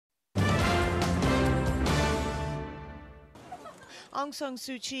Aung San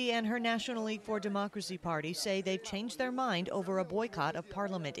Suu Kyi and her National League for Democracy party say they've changed their mind over a boycott of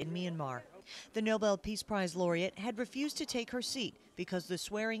parliament in Myanmar. The Nobel Peace Prize laureate had refused to take her seat because the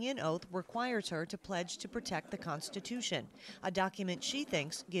swearing-in oath requires her to pledge to protect the Constitution, a document she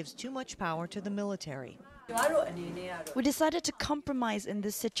thinks gives too much power to the military. We decided to compromise in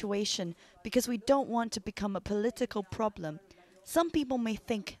this situation because we don't want to become a political problem. Some people may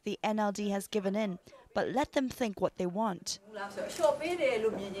think the NLD has given in, but let them think what they want.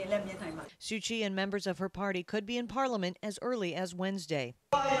 Suu Kyi and members of her party could be in parliament as early as Wednesday.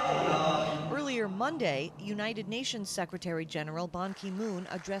 Earlier Monday, United Nations Secretary General Ban Ki-moon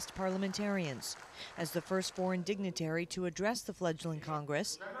addressed parliamentarians. As the first foreign dignitary to address the fledgling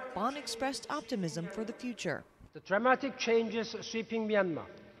Congress, Ban expressed optimism for the future. The dramatic changes sweeping Myanmar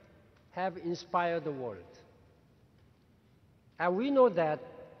have inspired the world. And we know that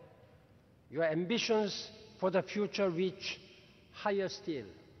your ambitions for the future reach higher still.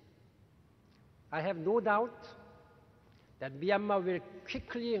 I have no doubt that Myanmar will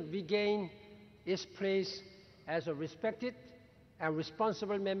quickly regain its place as a respected and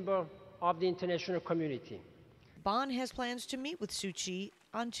responsible member of the international community. Ban has plans to meet with Suu Kyi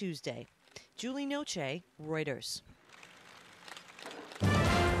on Tuesday. Julie Noche, Reuters.